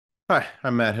Hi,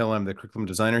 I'm Matt Hill. I'm the curriculum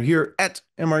designer here at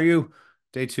MRU.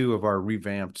 Day two of our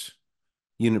revamped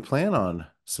unit plan on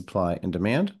supply and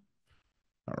demand.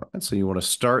 All right, so you want to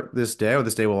start this day, or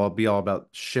this day will all be all about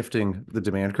shifting the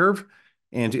demand curve.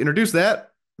 And to introduce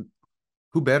that,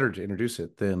 who better to introduce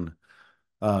it than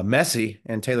Messi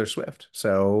and Taylor Swift?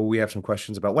 So we have some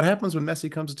questions about what happens when Messi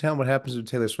comes to town, what happens when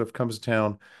Taylor Swift comes to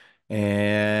town,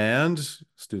 and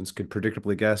students could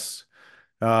predictably guess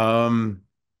um,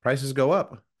 prices go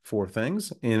up for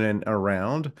things in and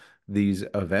around these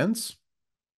events.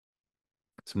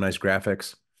 Some nice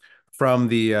graphics from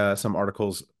the some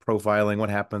articles profiling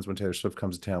what happens when Taylor Swift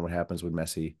comes to town, what happens when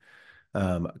Messi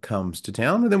comes to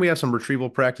town. And then we have some retrieval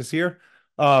practice here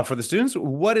for the students.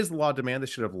 What is the law of demand? They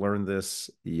should have learned this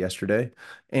yesterday.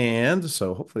 And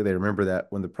so hopefully they remember that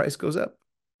when the price goes up,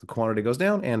 the quantity goes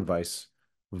down and vice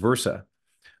versa.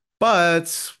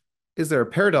 But is there a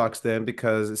paradox then?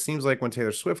 Because it seems like when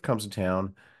Taylor Swift comes to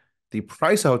town, the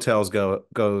price of hotels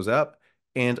goes up,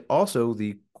 and also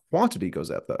the quantity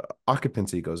goes up, the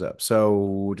occupancy goes up.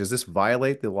 So does this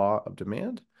violate the law of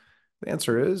demand? The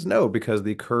answer is no, because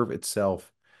the curve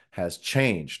itself has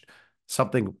changed.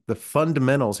 The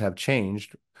fundamentals have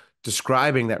changed,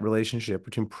 describing that relationship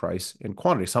between price and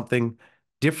quantity. Something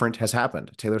different has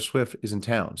happened. Taylor Swift is in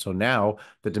town. So now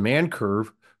the demand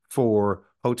curve for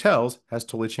hotels has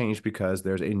totally changed because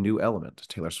there's a new element,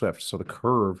 Taylor Swift. So the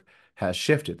curve has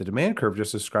shifted. The demand curve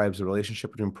just describes the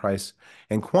relationship between price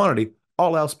and quantity,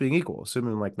 all else being equal,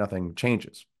 assuming like nothing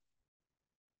changes.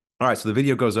 All right, so the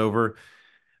video goes over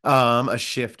a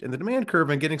shift in the demand curve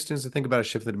and getting students to think about a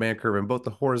shift in the demand curve in both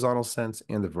the horizontal sense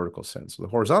and the vertical sense. So the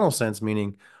horizontal sense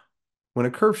meaning when a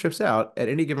curve shifts out at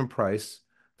any given price,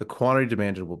 the quantity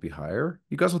demanded will be higher.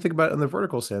 You can also think about it in the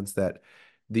vertical sense that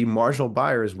the marginal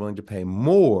buyer is willing to pay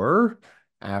more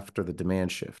after the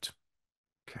demand shift.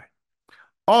 Okay.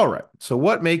 All right. So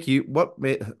what might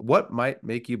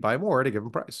make you buy more at a given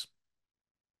price?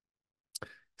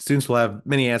 Students will have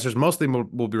many answers. Most of them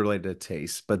will be related to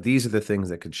taste, but these are the things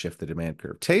that could shift the demand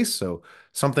curve. Taste, so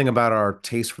something about our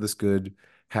taste for this good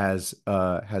has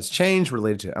changed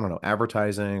related to, I don't know,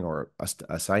 advertising or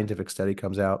a scientific study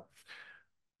comes out.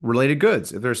 Related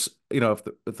goods. If there's,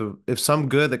 if some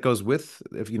good that goes with,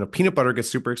 if peanut butter gets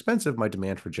super expensive, my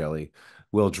demand for jelly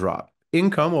will drop.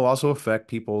 Income will also affect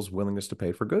people's willingness to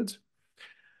pay for goods.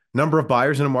 Number of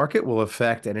buyers in a market will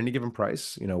affect at any given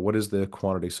price, what is the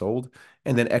quantity sold,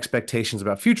 and then expectations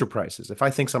about future prices. If I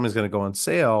think something's going to go on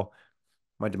sale,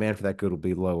 my demand for that good will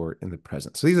be lower in the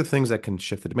present. So these are things that can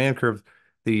shift the demand curve.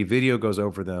 The video goes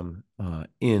over them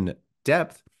in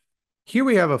depth. Here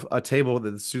we have a table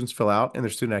that the students fill out in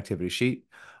their student activity sheet.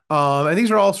 And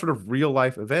these are all sort of real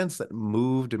life events that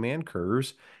move demand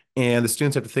curves. And the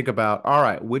students have to think about, all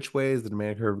right, which way is the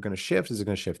demand curve going to shift? Is it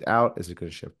going to shift out? Is it going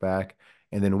to shift back?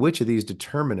 And then which of these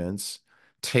determinants,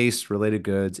 taste, related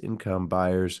goods, income,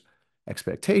 buyers,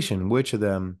 expectation, which of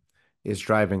them is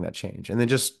driving that change? And then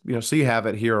just, so you have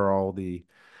it, here are all the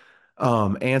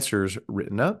answers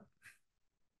written up.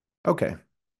 Okay.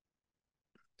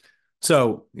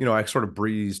 So, I sort of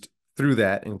breezed through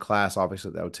that in class.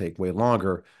 Obviously, that would take way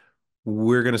longer.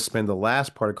 We're going to spend the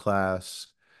last part of class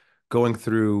going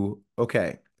through,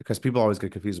 okay, because people always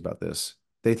get confused about this.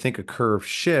 They think a curve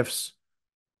shifts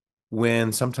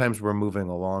when sometimes we're moving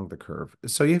along the curve.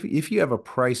 So if you have a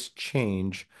price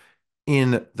change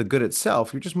in the good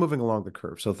itself, you're just moving along the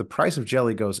curve. So if the price of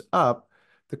jelly goes up,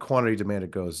 the quantity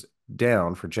demanded goes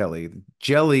down for jelly.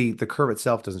 Jelly, the curve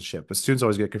itself doesn't shift, but students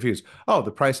always get confused. Oh,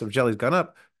 the price of jelly's gone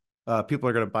up. People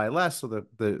are going to buy less, so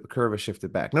the curve has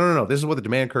shifted back. No, no, no. This is what the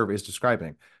demand curve is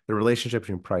describing. The relationship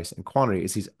between price and quantity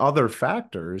is these other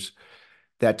factors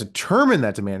that determine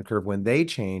that demand curve. When they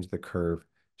change, the curve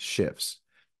shifts.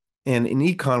 And in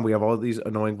econ, we have all these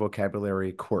annoying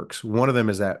vocabulary quirks. One of them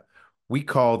is that we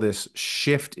call this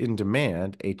shift in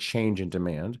demand a change in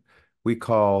demand. We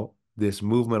call this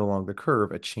movement along the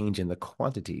curve a change in the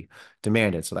quantity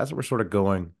demanded. So that's what we're sort of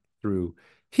going through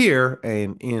here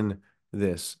and in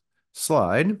this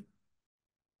slide.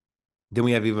 Then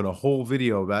we have even a whole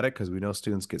video about it because we know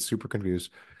students get super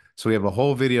confused. So we have a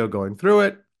whole video going through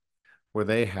it where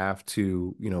they have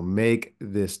to, make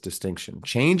this distinction,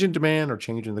 change in demand or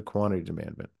change in the quantity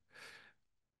demandment.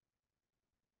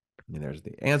 And there's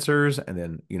the answers, and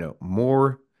then,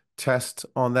 more tests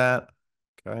on that.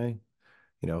 Okay.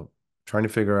 Trying to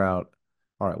figure out,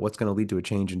 all right, what's going to lead to a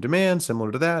change in demand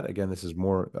similar to that. Again, this is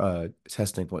more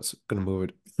testing what's going to move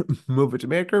it, move it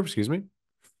demand curve, excuse me.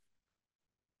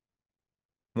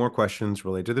 More questions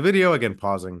related to the video, again,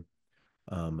 pausing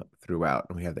throughout,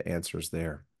 and we have the answers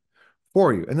there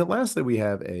for you. And then lastly, we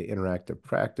have a interactive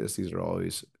practice. These are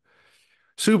always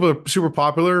super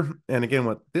popular. And again,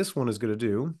 what this one is going to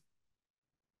do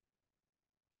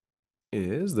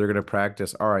is they're going to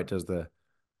practice. All right,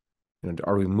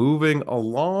 are we moving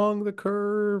along the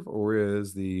curve, or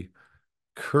is the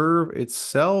curve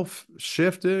itself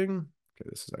shifting? Okay,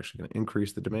 this is actually going to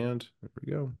increase the demand. There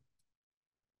we go.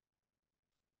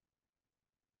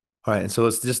 All right, and so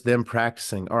it's just them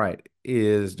practicing. All right,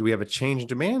 do we have a change in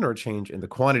demand or a change in the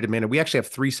quantity demanded? We actually have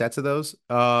three sets of those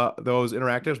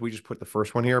interactives. We just put the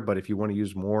first one here, but if you want to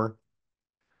use more,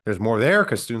 there's more there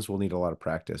because students will need a lot of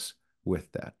practice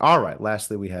with that. All right,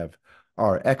 lastly, we have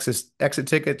our exit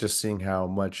ticket, just seeing how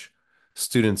much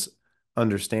students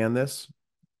understand this.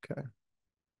 Okay.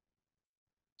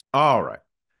 All right.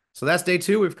 So that's day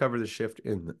two. We've covered the shift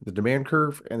in the demand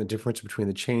curve and the difference between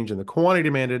the change in the quantity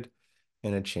demanded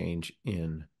and a change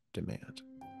in demand.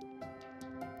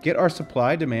 Get our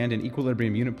supply, demand, and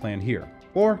equilibrium unit plan here,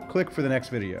 or click for the next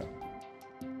video.